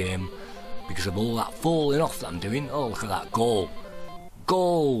particular game because of all that falling off that I'm doing. Oh, look at that goal.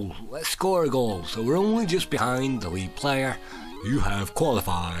 Goal! Let's score a goal. So we're only just behind the lead player. You have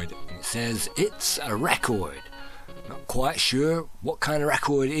qualified. And it says it's a record. Not quite sure what kind of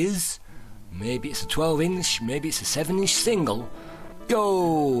record it is. Maybe it's a 12-inch, maybe it's a 7-inch single.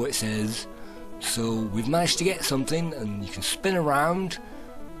 Go! It says. So we've managed to get something, and you can spin around.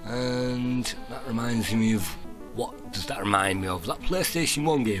 And that reminds me of... What does that remind me of? That PlayStation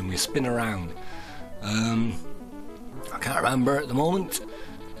 1 game where you spin around. I can't remember at the moment.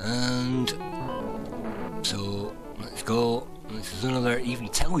 And so let's go. This is another, it even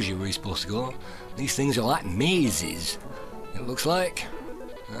tells you where you're supposed to go. These things are like mazes, it looks like.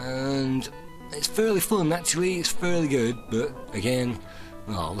 And it's fairly fun actually, it's fairly good, but again,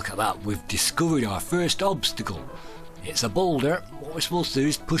 oh look at that, we've discovered our first obstacle. It's a boulder. What we're supposed to do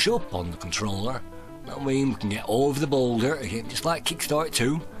is push up on the controller. That means we can get over the boulder again, just like Kickstart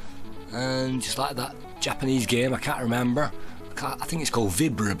 2, and just like that Japanese game I can't remember. I think it's called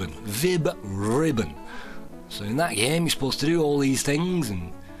Vib Ribbon. So in that game you're supposed to do all these things,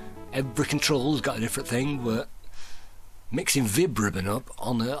 and every control's got a different thing. But mixing Vib Ribbon up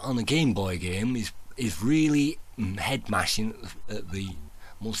on a Game Boy game is really head mashing at the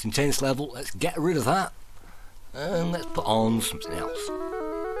most intense level. Let's get rid of that and let's put on something else.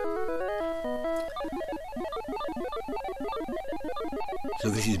 So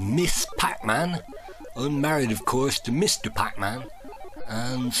this is Miss Pac-Man, unmarried of course to Mr. Pac-Man,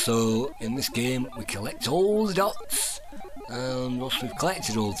 and so in this game we collect all the dots, and once we've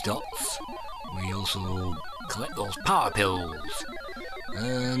collected all the dots we also collect those power pills,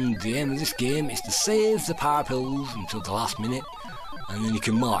 and the aim of this game is to save the power pills until the last minute, and then you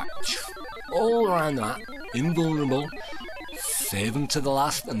can march all around the map, invulnerable, save them to the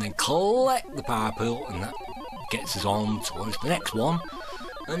last, and then collect the power pill, and that gets us on towards the next one.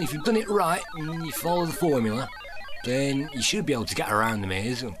 And if you've done it right and you follow the formula, then you should be able to get around the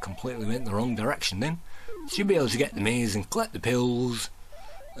maze. And completely went the wrong direction then. You should be able to get the maze and collect the pills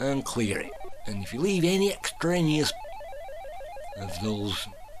and clear it. And if you leave any extraneous of those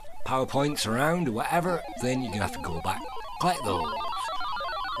power points around or whatever, then you're going to have to go back, collect those,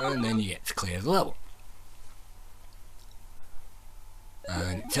 and then you get to clear the level.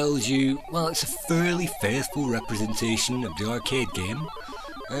 And it tells you, well, it's a fairly faithful representation of the arcade game,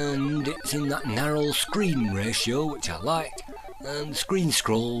 and it's in that narrow screen ratio, which I like, and the screen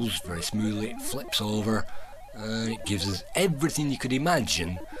scrolls very smoothly, it flips over, and it gives us everything you could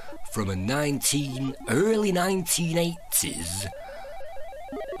imagine from a early 1980s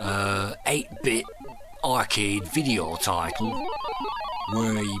 8-bit arcade video title,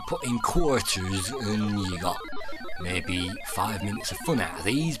 where you put in quarters and you got maybe 5 minutes of fun out of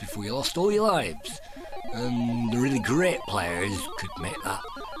these before you lost all your lives. And the really great players could make that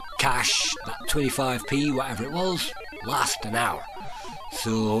cash, that 25p, whatever it was, last an hour.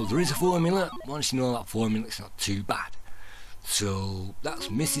 So there is a formula. Once you know that formula, it's not too bad. So that's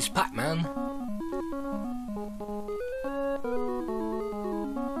Mrs. Pac-Man.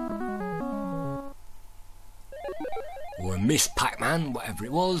 Or Miss Pac-Man, whatever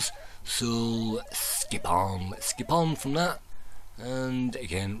it was. So let's skip on from that, and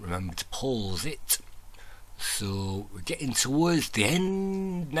again remember to pause it. So we're getting towards the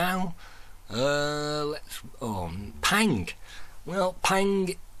end now. Pang. Well,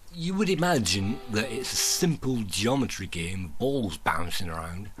 Pang, you would imagine that it's a simple geometry game, balls bouncing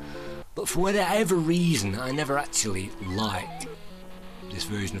around, but for whatever reason I never actually liked this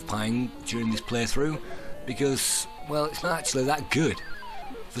version of Pang during this playthrough, because, well, it's not actually that good.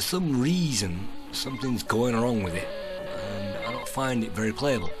 For some reason, something's going wrong with it, and I don't find it very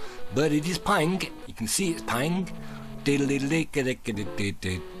playable. But it is Pang, you can see it's Pang. So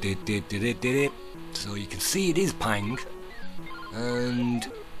you can see it is Pang,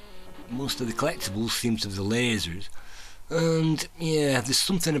 and most of the collectibles seem to be the lasers, and yeah, there's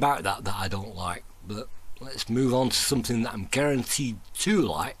something about that I don't like. But let's move on to something that I'm guaranteed to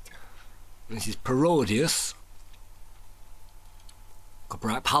like. This is Parodius.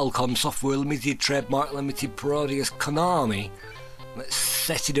 Copyright Palcom Software Limited, Trademark Limited, Parodius Konami. Let's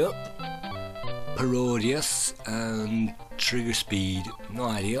set it up. Parodius, and trigger speed, no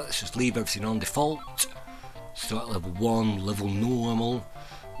idea. Let's just leave everything on default. Start level 1, level normal.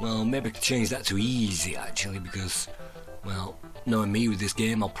 Well, maybe I could change that to easy actually, because, well, knowing me with this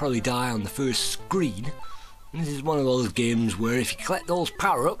game, I'll probably die on the first screen. And this is one of those games where if you collect those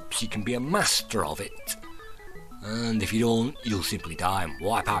power-ups, you can be a master of it. And if you don't, you'll simply die and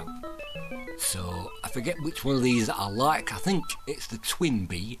wipe out. So, I forget which one of these that I like. I think it's the Twin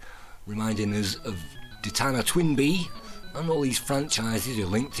Bee, reminding us of Ditana Twin Bee, and all these franchises are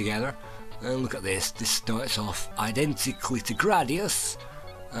linked together. And look at this, this starts off identically to Gradius,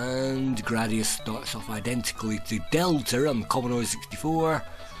 and Gradius starts off identically to Delta on the Commodore 64,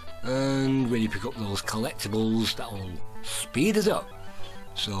 and when you pick up those collectibles, that will speed us up.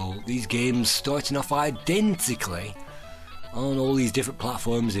 So these games starting off identically on all these different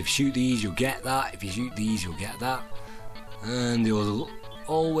platforms. If you shoot these, you'll get that. If you shoot these, you'll get that. And they'll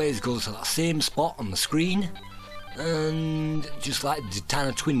always go to that same spot on the screen. And just like the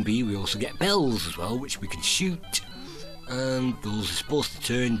Ditana Twin Bee, we also get bells as well, which we can shoot. And those are supposed to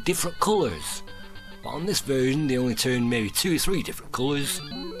turn different colours. But on this version, they only turn maybe 2 or 3 different colours.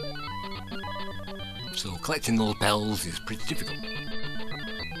 So collecting those bells is pretty difficult.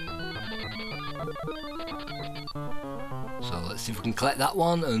 So let's see if we can collect that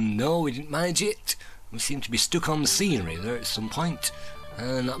one, and no, we didn't manage it. We seem to be stuck on the scenery there at some point,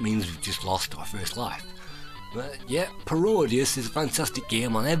 and that means we've just lost our first life. But yeah, Parodius is a fantastic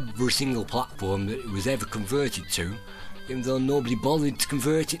game on every single platform that it was ever converted to. Even though nobody bothered to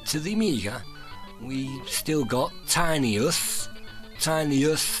convert it to the Amiga, we still got Tiny Us. Tiny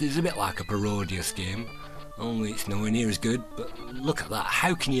Us is a bit like a Parodius game, only it's nowhere near as good, but look at that,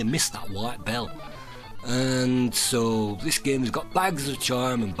 how can you miss that white bell? And so this game has got bags of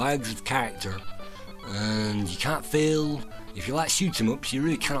charm and bags of character, and you can't fail. If you like shoot 'em ups, you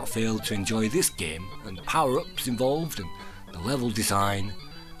really cannot fail to enjoy this game, and the power-ups involved, and the level design,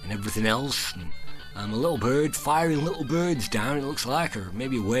 and everything else. And I'm a little bird firing little birds down, it looks like, or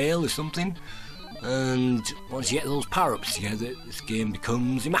maybe a whale or something. And once you get those power-ups together, this game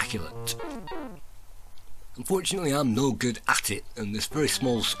becomes immaculate. Unfortunately, I'm no good at it, and this very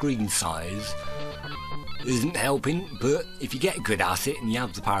small screen size isn't helping, but if you get good at it and you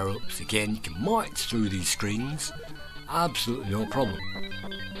have the power-ups, again, you can march through these screens, absolutely no problem.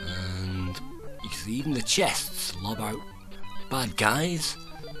 And you can see even the chests lob out bad guys.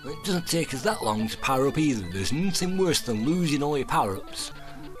 It doesn't take us that long to power up either. There's nothing worse than losing all your power-ups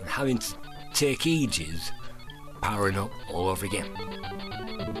and having to take ages powering up all over again.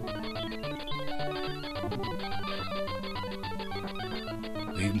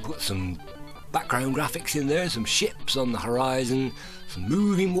 We even put some background graphics in there, some ships on the horizon, some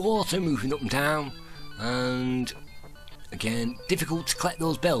moving water moving up and down, and again, difficult to collect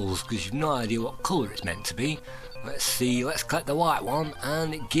those bells because you've no idea what colour it's meant to be. Let's see, let's collect the white one,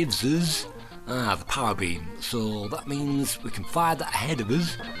 and it gives us the power beam, so that means we can fire that ahead of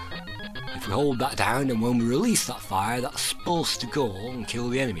us. If we hold that down, and when we release that fire, that's supposed to go and kill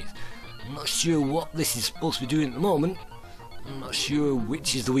the enemies. I'm not sure what this is supposed to be doing at the moment. I'm not sure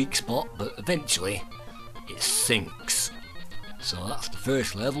which is the weak spot, but eventually it sinks. So that's the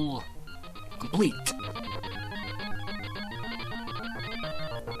first level complete.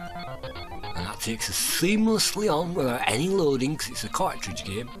 And that takes us seamlessly on without any loading, because it's a cartridge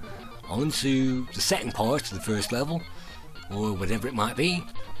game, onto the second part of the first level, or whatever it might be.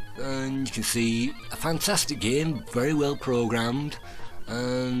 And you can see a fantastic game, very well programmed,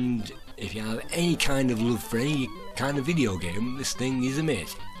 and if you have any kind of love for any kind of video game, this thing is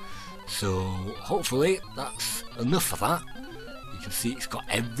amazing. So hopefully that's enough of that. You can see it's got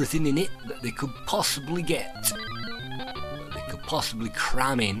everything in it that they could possibly get, that they could possibly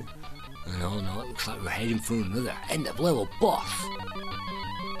cram in And oh no, it looks like we're heading for another end of level boss.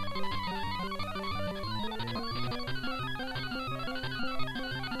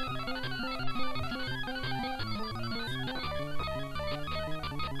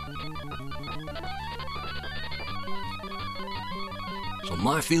 So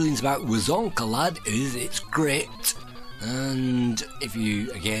my feelings about Wzonka Lad is it's great, and if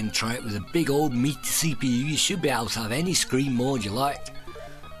you again try it with a big old meaty CPU, you should be able to have any screen mode you like,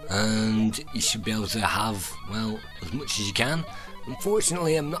 and you should be able to have, well, as much as you can.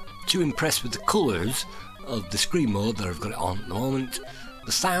 Unfortunately, I'm not too impressed with the colours of the screen mode that I've got it on at the moment.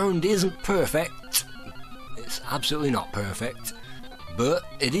 The sound isn't perfect, it's absolutely not perfect, but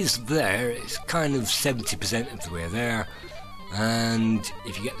it is there. It's kind of 70% of the way there. And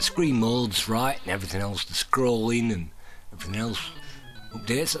if you get the screen modes right and everything else, the scrolling and everything else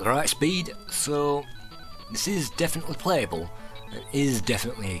updates at the right speed, so this is definitely playable. It is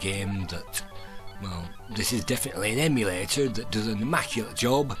definitely a game that, well, this is definitely an emulator that does an immaculate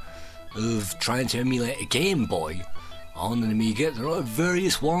job of trying to emulate a Game Boy on an Amiga. There are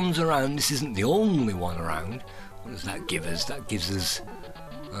various ones around. This isn't the only one around. What does that give us? That gives us,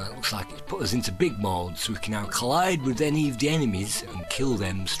 it looks like it's put us into big mode, so we can now collide with any of the enemies and kill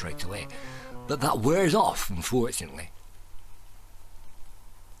them straight away. But that wears off, unfortunately.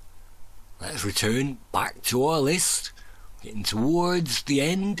 Let's return back to our list. Getting towards the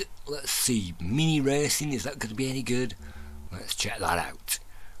end. Let's see, mini racing, is that going to be any good? Let's check that out.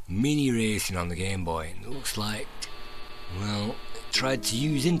 Mini racing on the Game Boy. It looks like, well, it tried to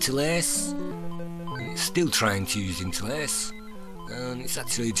use interlace, and it's still trying to use interlace. And it's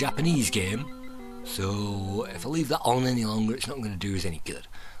actually a Japanese game, so if I leave that on any longer, it's not going to do us any good.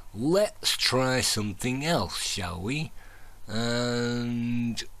 Let's try something else, shall we?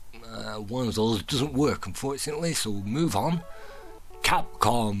 And one of those doesn't work, unfortunately, so we'll move on.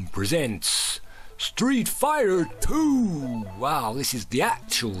 Capcom presents Street Fighter 2! Wow, this is the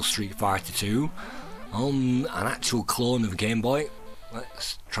actual Street Fighter 2 on an actual clone of a Game Boy.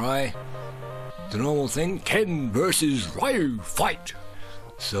 Let's try the normal thing. Ken versus Ryu, fight!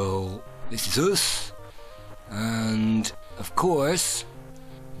 So this is us, and of course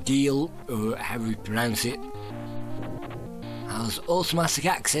Gil, or however you pronounce it, has automatic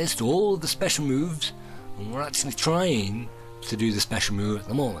access to all of the special moves, and we're actually trying to do the special move at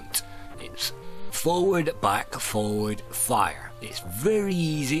the moment. It's forward, back, forward, fire. It's very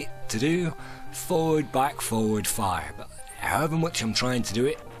easy to do, forward, back, forward, fire, but however much I'm trying to do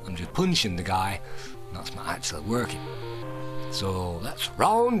it, I'm just punching the guy, and that's not actually working. So that's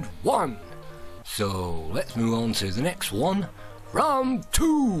round 1. So let's move on to the next one. Round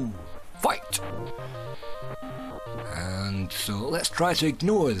 2, fight! And so let's try to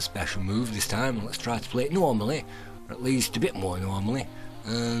ignore the special move this time, and let's try to play it normally, or at least a bit more normally,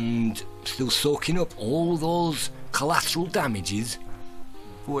 and still soaking up all those collateral damages,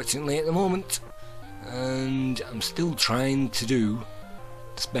 fortunately at the moment. And I'm still trying to do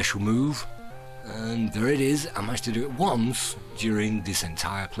the special move, and there it is. I managed to do it once during this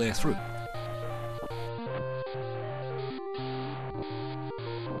entire playthrough.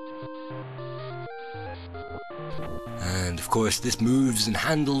 And of course this moves and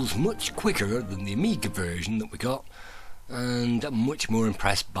handles much quicker than the Amiga version that we got, and I'm much more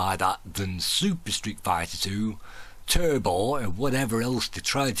impressed by that than Super Street Fighter 2, Turbo, or whatever else they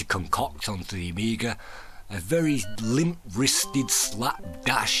tried to concoct onto the Amiga. A very limp-wristed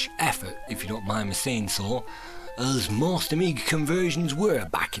slapdash effort, if you don't mind me saying so, as most Amiga conversions were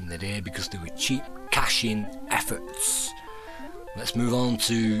back in the day, because they were cheap cash-in efforts. Let's move on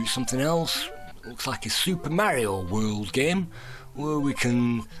to something else. Looks like a Super Mario World game, where we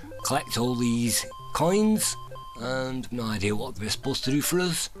can collect all these coins, and no idea what they're supposed to do for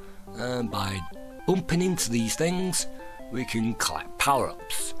us. And by bumping into these things, we can collect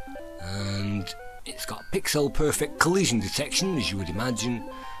power-ups. And it's got pixel perfect collision detection, as you would imagine,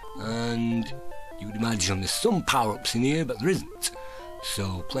 and you would imagine there's some power-ups in here, but there isn't.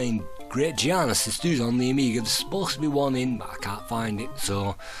 So playing Great Giana Sisters on the Amiga, there's supposed to be one in, but I can't find it.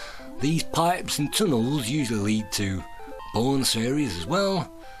 So these pipes and tunnels usually lead to bonus areas as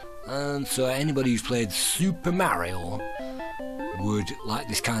well, and so anybody who's played Super Mario would like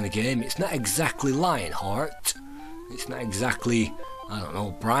this kind of game. It's not exactly Lionheart, it's not exactly, I don't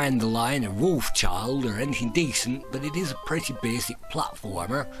know, Brian the Lion or Wolfchild or anything decent, but it is a pretty basic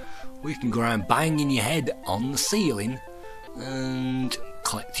platformer. We can go around banging your head on the ceiling and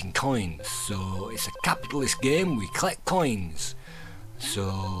collecting coins. So it's a capitalist game, we collect coins.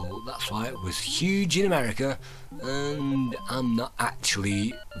 so that's why it was huge in America, and I'm not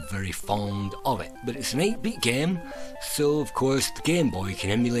actually very fond of it. But it's an 8-bit game, so of course the Game Boy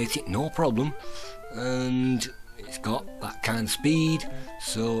can emulate it no problem, and it's got that kind of speed.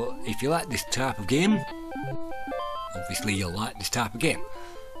 So if you like this type of game, obviously you'll like this type of game.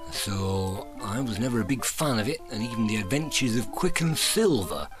 So I was never a big fan of it, and even the Adventures of Quick and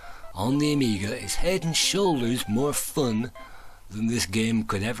Silver on the Amiga is head and shoulders more fun than this game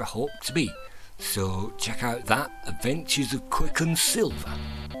could ever hope to be. So check out that, Adventures of Quick and Silver.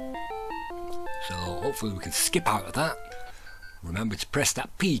 So hopefully we can skip out of that. Remember to press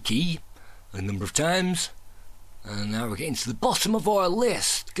that P key a number of times. And now we're getting to the bottom of our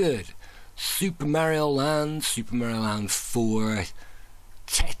list. Good. Super Mario Land, Super Mario Land 4,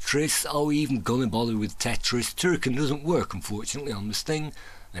 Tetris. Oh, even gonna bother with Tetris. Turrican doesn't work unfortunately on this thing.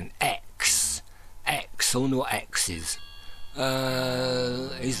 And X. X, I wonder what X is.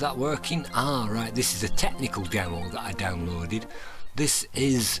 Is that working? Ah, right, this is a technical demo that I downloaded. This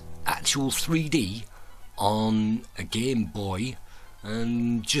is actual 3D on a Game Boy,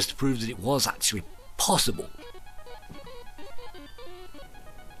 and just to prove that it was actually possible.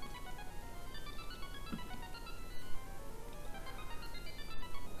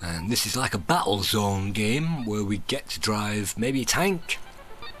 And this is like a battle zone game where we get to drive maybe a tank.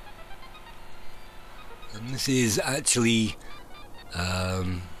 And this is actually a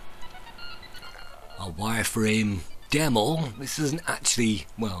wireframe demo. This isn't actually,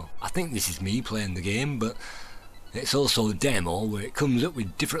 well, I think this is me playing the game, but it's also a demo where it comes up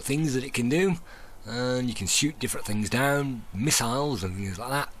with different things that it can do, and you can shoot different things down, missiles and things like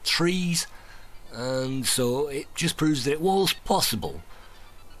that, trees, and so it just proves that it was possible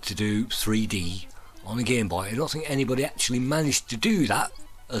to do 3D on a Game Boy. I don't think anybody actually managed to do that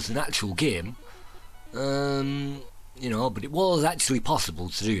as an actual game. You know, but it was actually possible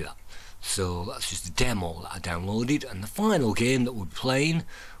to do that. So that's just a demo that I downloaded, and the final game that we'll be playing,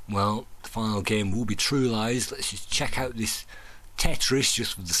 well, the final game will be True Lies. Let's just check out this Tetris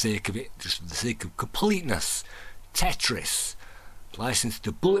just for the sake of it, just for the sake of completeness. Tetris, licensed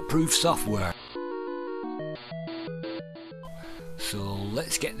to Bulletproof Software. So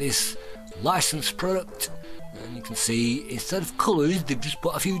let's get this licensed product, and you can see instead of colours they've just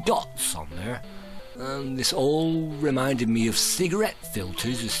put a few dots on there. And this all reminded me of cigarette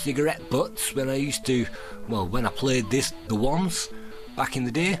filters, or cigarette butts, when I used to, well, when I played this the once back in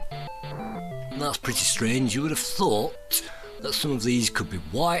the day. And that's pretty strange. You would have thought that some of these could be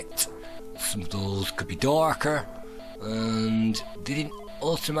white, some of those could be darker, and they didn't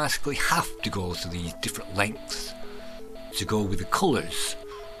automatically have to go to these different lengths to go with the colours,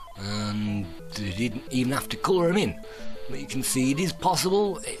 and they didn't even have to colour them in. But you can see it is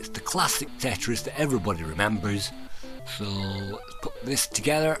possible. It's the classic Tetris that everybody remembers. So let's put this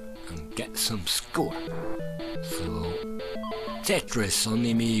together and get some score. So Tetris on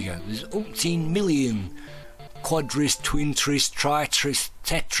the Amiga. There's 18 million Quadris, Twintris, Tritris,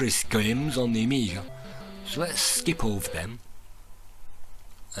 Tetris games on the Amiga. So let's skip over them.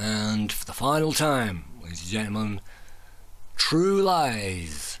 And for the final time, ladies and gentlemen, True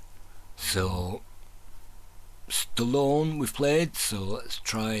Lies. So Stallone we've played, so let's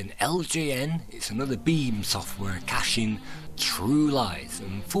try an LJN. It's another Beam software caching True Lies.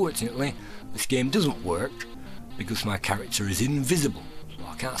 Unfortunately, this game doesn't work because my character is invisible, so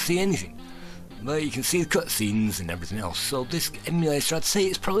I can't see anything. But you can see the cutscenes and everything else. So this emulator, I'd say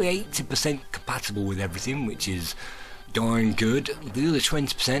it's probably 80% compatible with everything, which is darn good. The other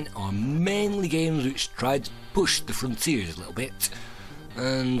 20% are mainly games which tried to push the frontiers a little bit,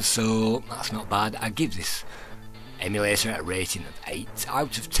 and so that's not bad. I give this emulator a rating of 8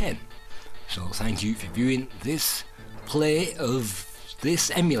 out of 10. So thank you for viewing this play of this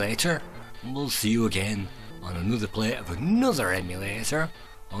emulator, and we'll see you again on another play of another emulator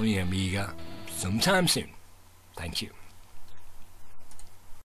on the Amiga sometime soon. Thank you.